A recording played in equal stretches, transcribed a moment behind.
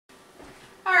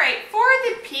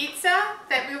pizza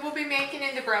that we will be making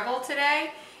in the Breville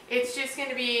today. It's just going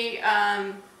to be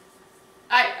a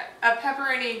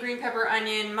pepperoni, green pepper,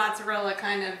 onion, mozzarella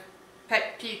kind of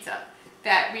pizza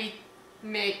that we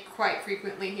make quite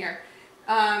frequently here.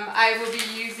 I will be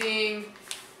using,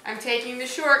 I'm taking the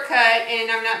shortcut and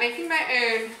I'm not making my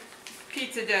own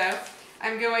pizza dough.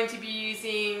 I'm going to be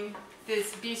using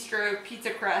this bistro pizza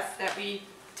crust that we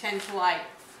tend to like.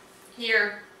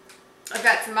 Here I've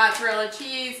got some mozzarella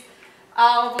cheese,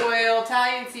 olive oil,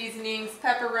 Italian seasonings,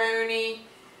 pepperoni,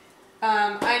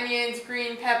 onions,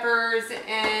 green peppers,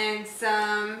 and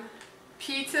some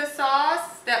pizza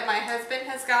sauce that my husband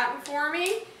has gotten for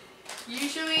me.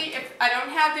 Usually if I don't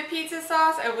have the pizza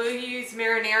sauce, I will use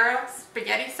marinara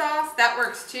spaghetti sauce. That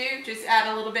works too. Just add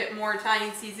a little bit more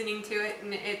Italian seasoning to it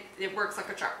and it works like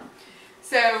a charm.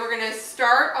 So we're going to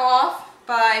start off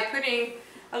by putting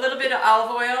a little bit of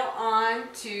olive oil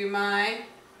onto my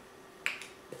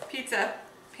pizza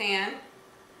pan.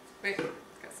 Wait, it's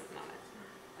got something on it.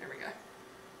 There we go.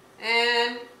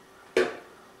 And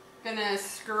gonna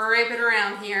scrape it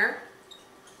around here.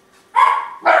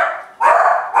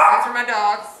 Those are my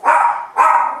dogs.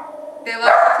 They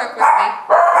love to cook with me.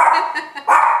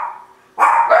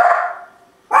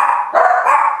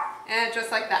 And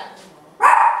just like that.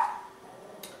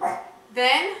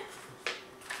 Then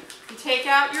you take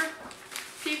out your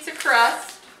pizza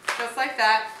crust, just like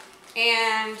that,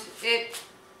 and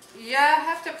you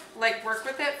have to like work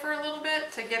with it for a little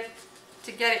bit to get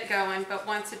it going, but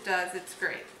once it does, it's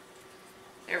great.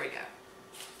 There we go.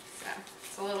 So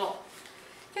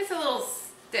it gets a little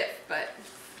stiff, but I'm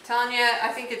telling you, I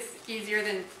think it's easier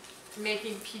than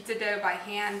making pizza dough by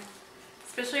hand,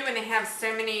 especially when they have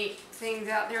so many things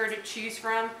out there to choose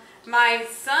from. My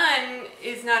son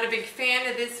is not a big fan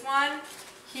of this one.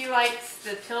 He likes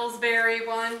the Pillsbury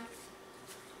one.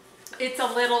 It's a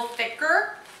little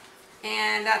thicker,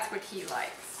 and that's what he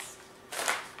likes.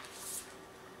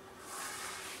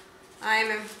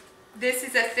 This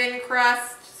is a thin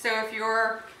crust, so if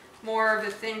you're more of a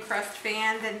thin crust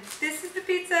fan, then this is the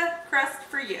pizza crust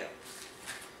for you.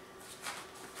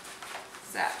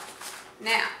 So,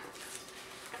 now,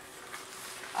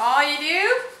 all you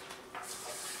do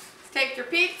is take your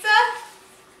pizza,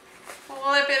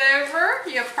 flip it over.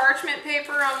 You have parchment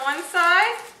paper on one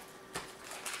side,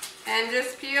 and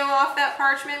just peel off that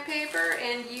parchment paper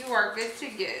and you are good to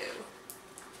go.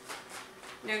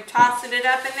 No tossing it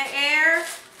up in the air,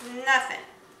 nothing.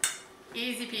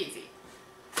 Easy peasy.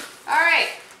 Alright,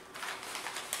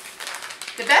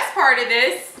 the best part of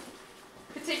this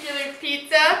particular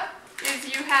pizza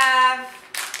is you have,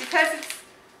 because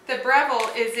the Breville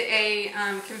is a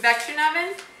convection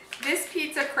oven, this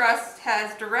pizza crust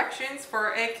has directions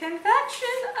for a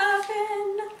convection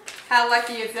oven. How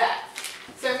lucky is that?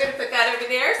 So I'm going to put that over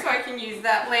there so I can use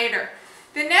that later.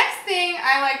 The next thing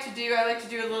I like to do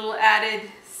a little added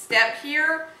step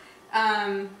here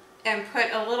and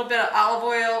put a little bit of olive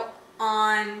oil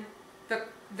on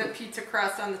the pizza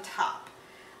crust on the top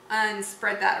and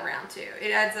spread that around too.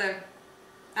 It adds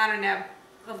I don't know,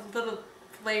 a little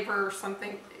flavor or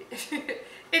something. It's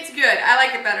good. I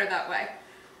like it better that way.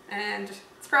 And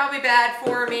it's probably bad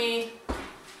for me,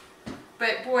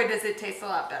 but boy does it taste a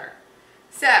lot better.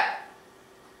 So,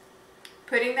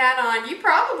 putting that on, you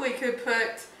probably could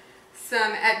put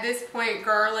some, at this point,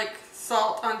 garlic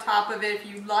salt on top of it if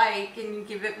you like, and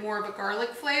give it more of a garlic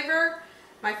flavor.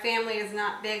 My family is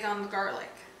not big on the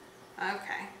garlic.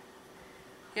 Okay,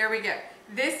 here we go.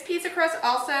 This pizza crust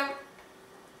also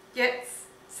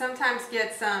sometimes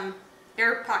gets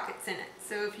air pockets in it.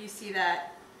 So if you see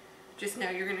that, just know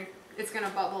it's gonna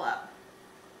bubble up.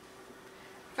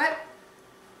 But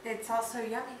it's also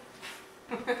yummy.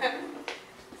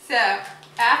 So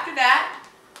after that,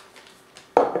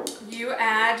 you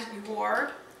add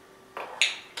your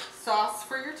sauce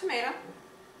for your tomato,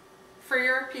 for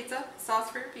your pizza, sauce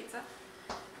for your pizza,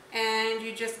 and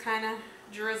you just kind of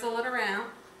drizzle it around,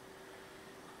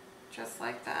 just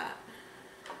like that.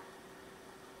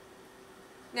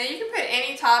 Now you can put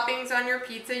any toppings on your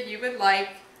pizza you would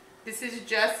like. This is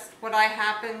just what I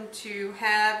happen to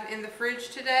have in the fridge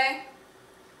today.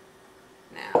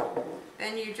 Now,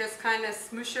 then you just kind of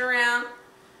smoosh it around.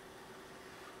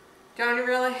 Don't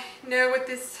really know what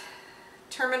this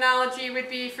terminology would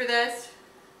be for this.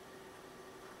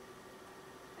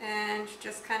 And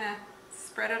just kind of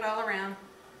spread it all around.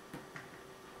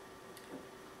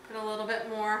 Put a little bit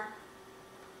more.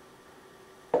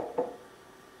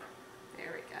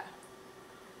 There we go.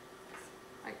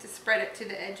 I like to spread it to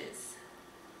the edges.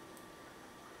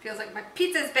 Feels like my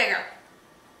pizza's bigger.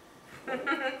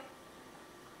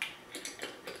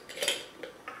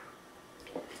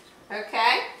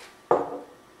 Okay.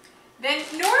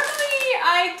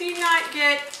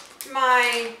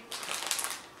 my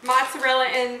mozzarella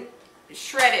in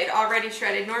shredded, already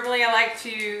shredded. Normally I like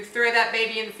to throw that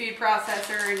baby in the food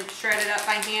processor and shred it up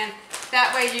by hand.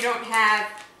 That way you don't have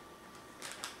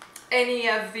any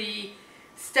of the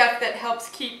stuff that helps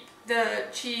keep the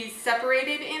cheese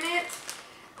separated in it.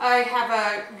 I have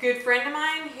a good friend of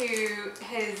mine who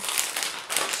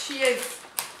she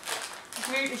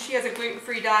has a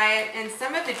gluten-free diet, and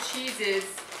some of the cheeses,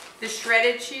 the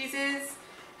shredded cheeses,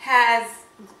 has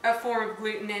a form of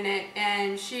gluten in it,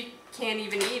 and she can't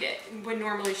even eat it when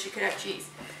normally she could have cheese.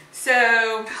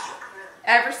 So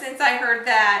ever since I heard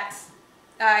that,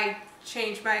 I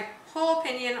changed my whole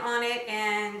opinion on it,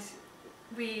 and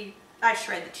I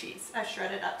shred the cheese. I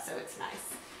shred it up so it's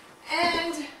nice.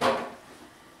 And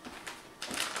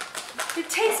it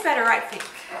tastes better, I think.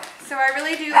 So I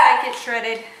really do like it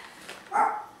shredded,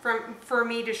 for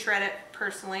me to shred it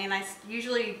personally. And I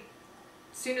usually,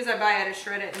 as soon as I buy it, I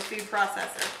shred it in the food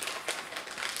processor.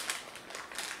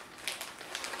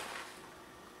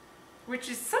 Which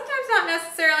is sometimes not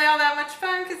necessarily all that much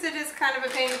fun because it is kind of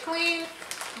a pain to clean.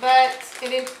 But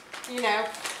it is, you know,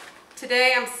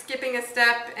 today I'm skipping a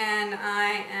step and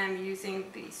I am using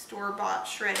the store-bought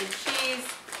shredded cheese.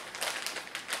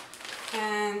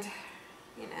 And,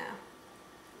 you know,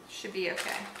 should be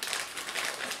okay.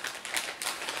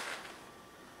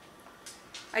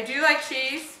 I do like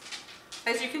cheese,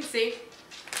 as you can see.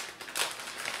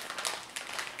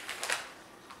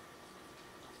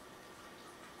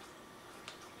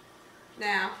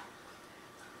 Now,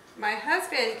 my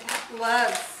husband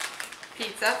loves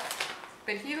pizza,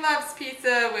 but he loves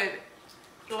pizza with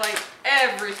like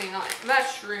everything on it.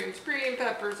 Mushrooms, green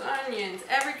peppers, onions,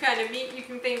 every kind of meat you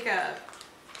can think of.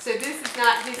 So this is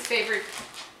not his favorite.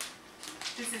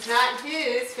 This is not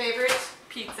his favorite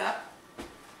pizza.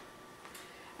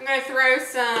 I'm going to throw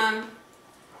some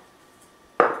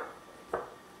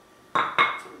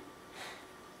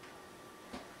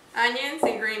onions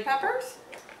and green peppers.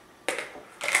 There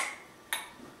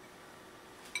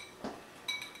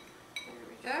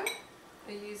we go.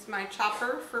 I use my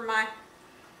chopper for my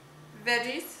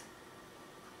veggies.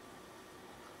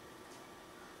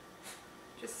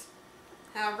 Just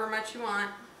however much you want.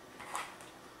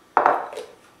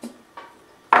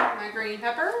 My green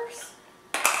peppers.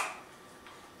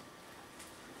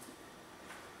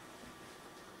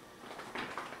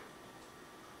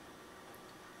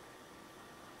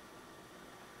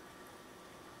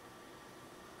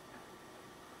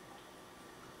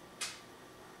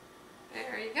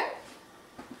 There you go.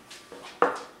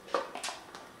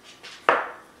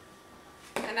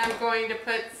 And I'm going to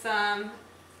put some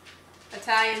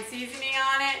Italian seasoning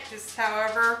on it, just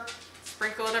however,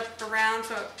 sprinkle it up around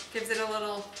so it gives it a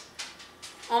little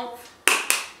oomph.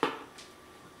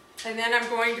 And then I'm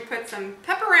going to put some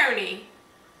pepperoni.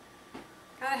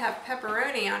 Gotta have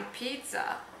pepperoni on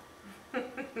pizza.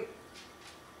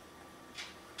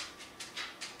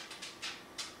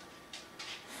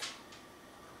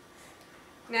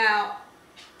 Now,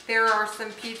 there are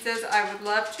some pizzas I would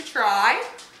love to try,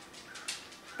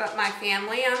 but my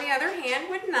family, on the other hand,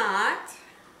 would not.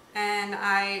 And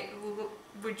I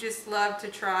would just love to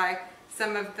try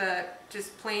some of the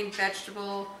just plain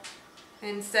vegetable.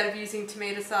 Instead of using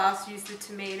tomato sauce, use the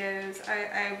tomatoes.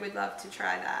 I would love to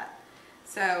try that.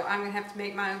 So I'm going to have to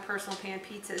make my own personal pan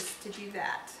pizzas to do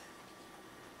that.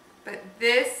 But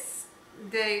this,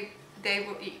 they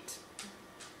will eat.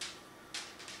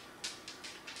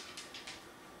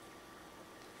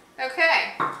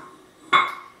 Okay,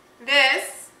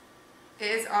 this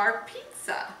is our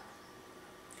pizza,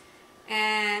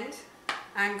 and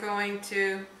I'm going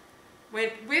to,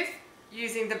 with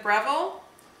using the Breville,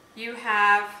 you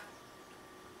have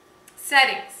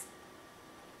settings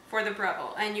for the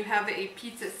Breville, and you have a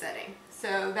pizza setting.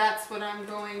 So that's what I'm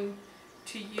going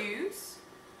to use.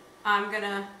 I'm going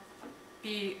to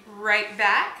be right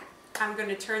back. I'm going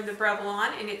to turn the Breville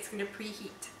on, and it's going to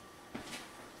preheat.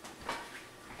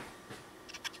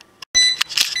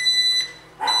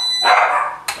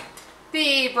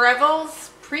 The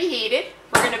Breville's preheated.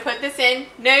 We're going to put this in.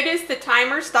 Notice the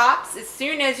timer stops as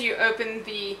soon as you open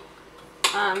the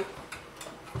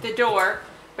door,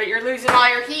 but you're losing all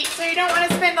your heat, so you don't want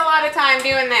to spend a lot of time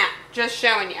doing that. Just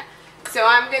showing you. So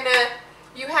I'm going to,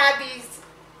 you have these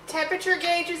temperature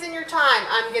gauges in your time.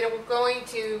 I'm going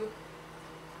to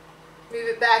move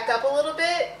it back up a little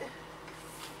bit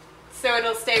so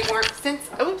it'll stay warm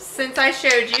since I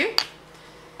showed you.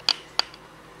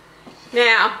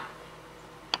 Now,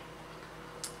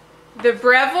 the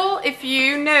Breville, if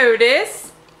you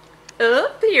notice,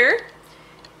 up here,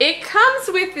 it comes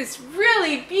with this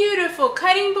really beautiful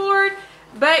cutting board.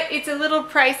 but it's a little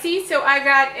pricey, so I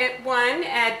got it one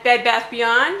at Bed Bath &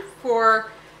 Beyond for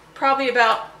probably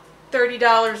about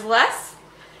 $30 less.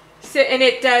 So, and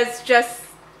it does just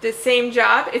the same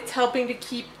job. It's helping to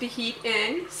keep the heat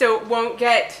in so it won't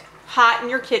get hot in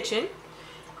your kitchen.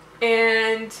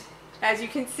 And as you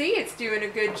can see, it's doing a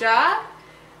good job.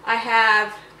 I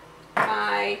have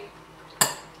my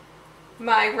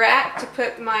rack to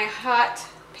put my hot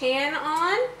pan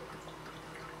on.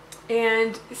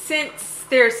 And since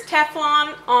there's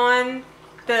Teflon on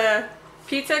the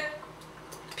pizza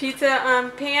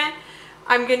pan,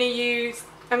 I'm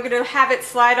gonna have it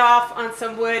slide off on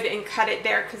some wood and cut it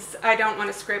there because I don't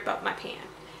want to scrape up my pan.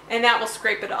 And that will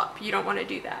scrape it up. You don't want to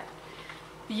do that.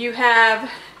 You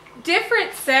have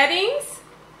different settings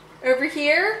over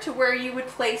here to where you would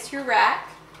place your rack.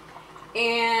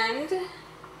 And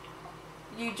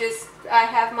I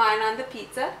have mine on the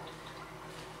pizza.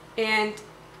 And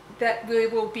that we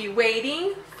will be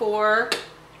waiting for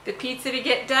the pizza to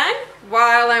get done.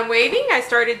 While I'm waiting, I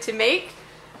started to make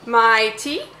my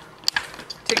tea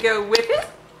to go with it.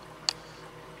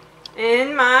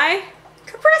 And my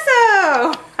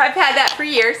Capresso. I've had that for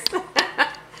years.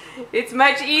 It's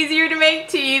much easier to make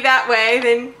tea that way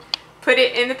than put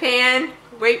it in the pan,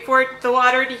 wait for the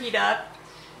water to heat up.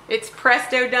 It's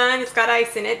presto done. It's got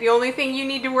ice in it. The only thing you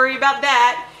need to worry about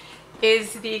that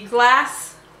is the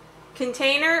glass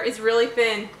container is really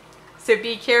thin. So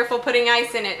be careful putting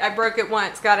ice in it. I broke it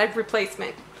once, got a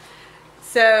replacement.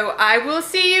 So I will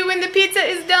see you when the pizza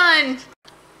is done.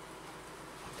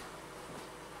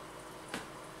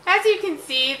 As you can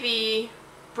see, the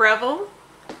Breville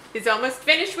is almost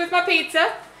finished with my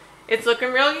pizza. It's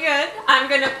looking real good. I'm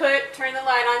gonna turn the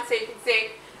light on so you can see.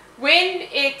 When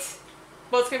it's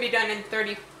gonna be done in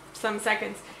 30 some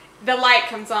seconds. The light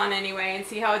comes on anyway, and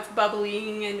see how it's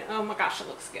bubbling, and oh my gosh, it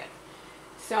looks good.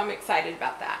 So I'm excited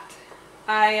about that.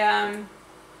 I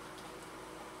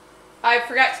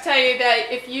forgot to tell you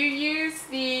that if you use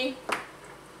the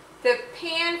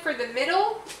pan for the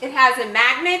middle, it has a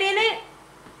magnet in it,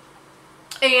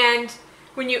 and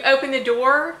when you open the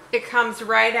door, it comes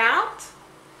right out,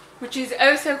 which is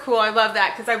oh so cool. I love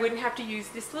that because I wouldn't have to use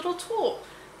this little tool.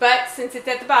 But since it's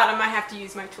at the bottom, I have to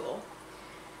use my tool.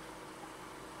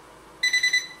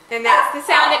 And that's the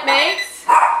sound it makes,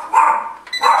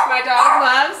 which my dog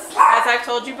loves, as I've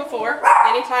told you before.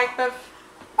 Any type of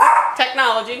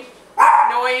technology,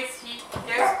 noise, he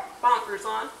goes bonkers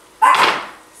on.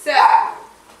 So,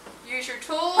 use your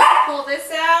tool to pull this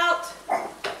out.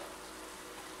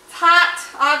 It's hot,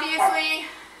 obviously.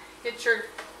 Get your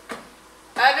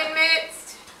oven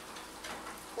mitts,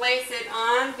 place it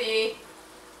on the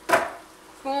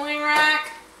cooling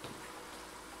rack,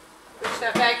 push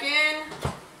that back in,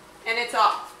 and it's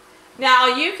off. Now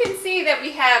you can see that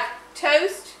we have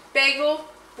toast, bagel,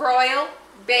 broil,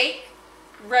 bake,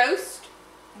 roast,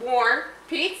 warm,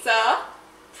 pizza,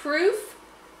 proof,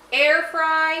 air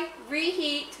fry,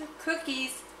 reheat,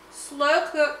 cookies, slow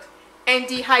cook, and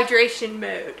dehydration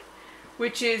mode,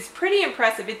 which is pretty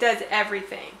impressive. It does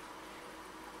everything.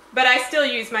 But I still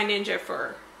use my Ninja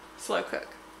for slow cook.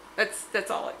 That's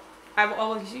all I will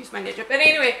always use my Ninja. But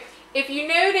anyway, if you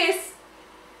notice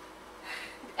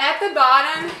at the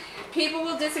bottom, people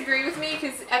will disagree with me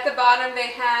because at the bottom they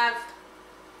have,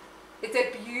 it's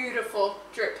a beautiful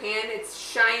drip pan. It's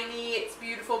shiny, it's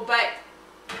beautiful, but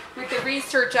with the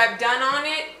research I've done on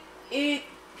it, it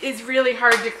is really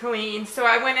hard to clean. So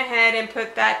I went ahead and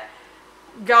put that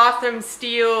Gotham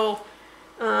steel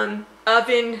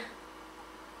oven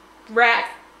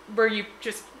rack where you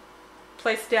just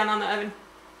place it down on the oven.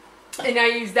 And I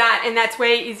use that, and that's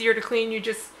way easier to clean. You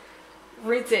just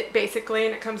rinse it basically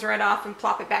and it comes right off and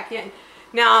plop it back in.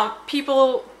 Now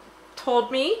people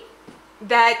told me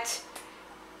that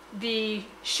the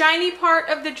shiny part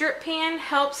of the drip pan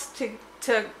helps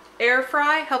to air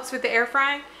fry, helps with the air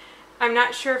frying. I'm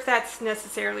not sure if that's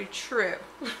necessarily true.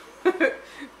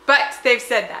 But they've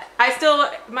said that.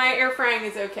 My air frying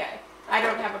is okay. I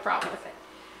don't have a problem with it.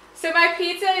 So my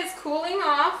pizza is cooling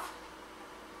off.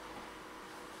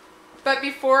 But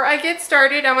before I get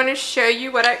started, I want to show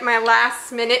you what my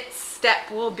last minute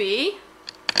step will be.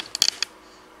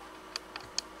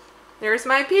 There's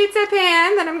my pizza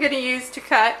pan that I'm going to use to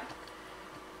cut.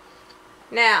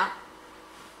 Now,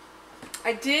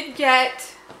 I did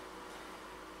get,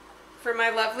 for my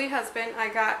lovely husband, I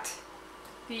got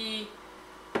the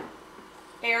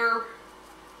Aero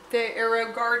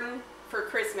Garden for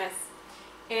Christmas.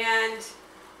 And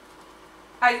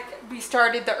we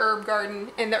started the herb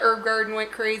garden, and the herb garden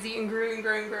went crazy and grew and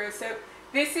grew and grew. So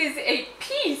this is a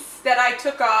piece that I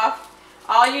took off.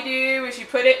 All you do is you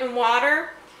put it in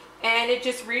water and it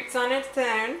just roots on its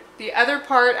own. The other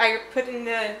part I put in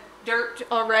the dirt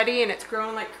already, and it's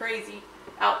growing like crazy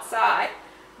outside.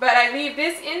 But I leave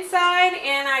this inside,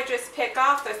 and I just pick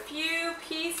off a few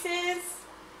pieces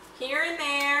here and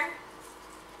there.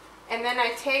 And then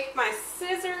I take my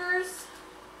scissors,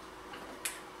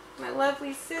 my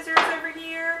lovely scissors over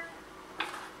here,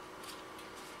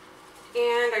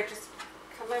 and I just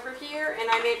come over here and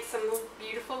I make some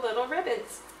beautiful little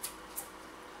ribbons.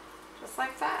 Just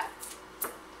like that.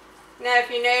 Now if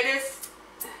you notice,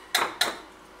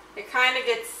 it kind of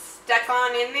gets stuck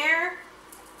on in there.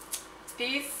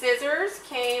 These scissors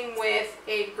came with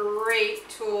a great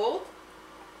tool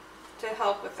to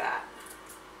help with that.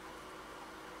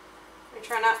 I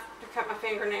try not to cut my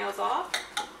fingernails off.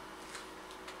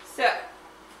 So,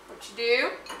 what you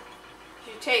do,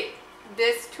 you take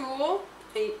this tool,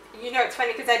 and you know it's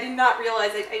funny because I did not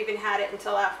realize I even had it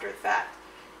until after the fact.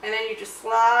 And then you just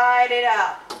slide it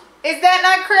out. Is that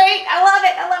not great? I love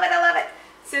it, I love it, I love it.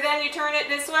 So then you turn it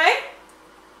this way.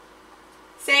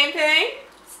 Same thing.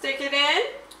 Stick it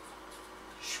in.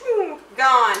 Shoo,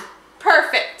 gone.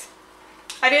 Perfect.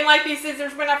 I didn't like these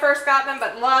scissors when I first got them,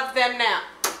 but love them now.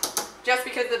 Just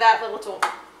because of that little tool.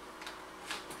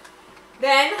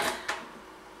 Then,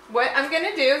 what I'm going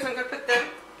to do is I'm going to put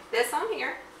this on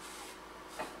here.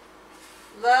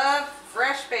 Love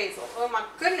fresh basil. Oh my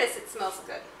goodness, it smells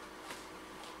good.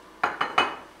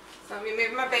 So let me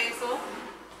move my basil.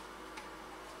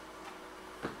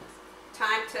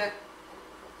 Time to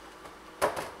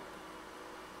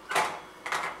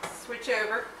switch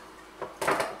over.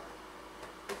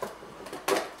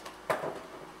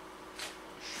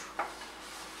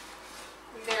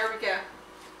 And there we go.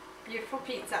 Beautiful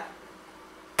pizza.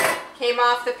 Came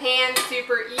off the pan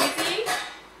super easy.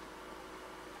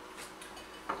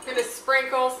 I'm going to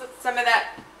sprinkle some of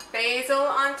that basil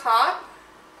on top.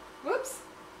 Whoops.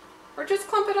 Or just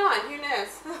clump it on. Who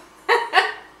knows?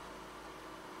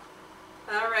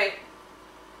 Alright.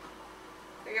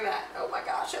 Look at that. Oh my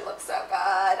gosh, it looks so good.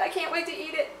 I can't wait to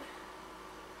eat it.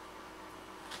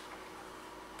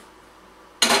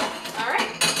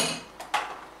 Alright.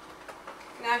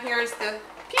 Now here's the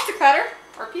pizza cutter,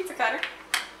 or pizza cutter.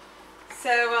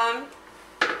 So, I'm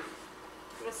going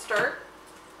to start.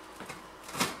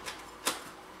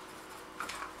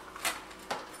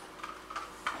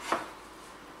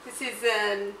 This is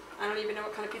I don't even know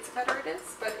what kind of pizza cutter it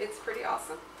is, but it's pretty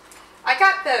awesome. I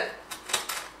got the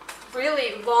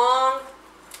really long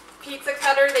pizza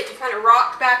cutter that you kind of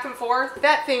rock back and forth.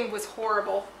 That thing was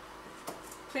horrible.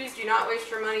 Please do not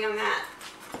waste your money on that.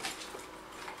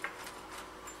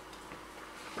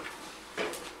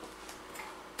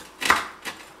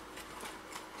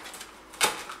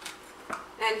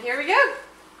 And here we go.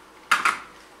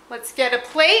 Let's get a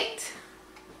plate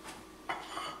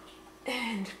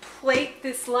and plate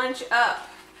this lunch up.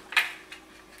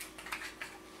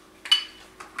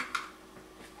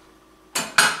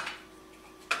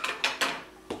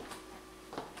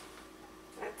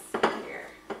 Let's see here.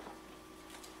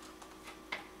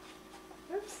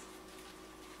 Oops.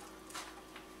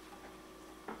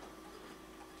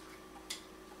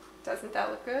 Doesn't that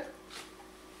look good?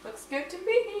 Looks good to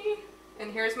me.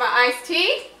 And here's my iced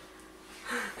tea.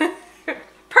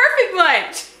 Perfect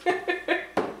lunch.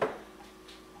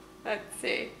 Let's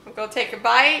see. I'm going to take a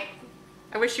bite.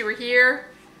 I wish you were here.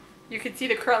 You could see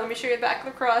the crust. Let me show you the back of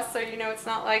the crust so you know it's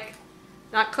not like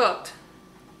not cooked.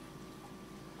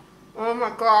 Oh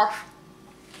my gosh.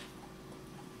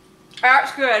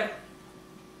 That's good.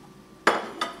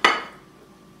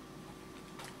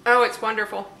 Oh, it's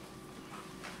wonderful.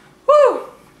 Woo!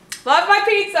 Love my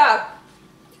pizza.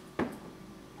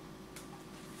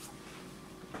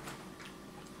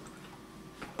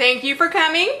 Thank you for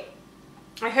coming.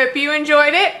 I hope you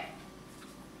enjoyed it.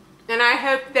 And I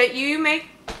hope that you make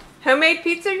homemade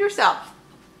pizza yourself.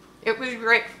 It was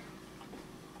great.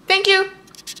 Thank you.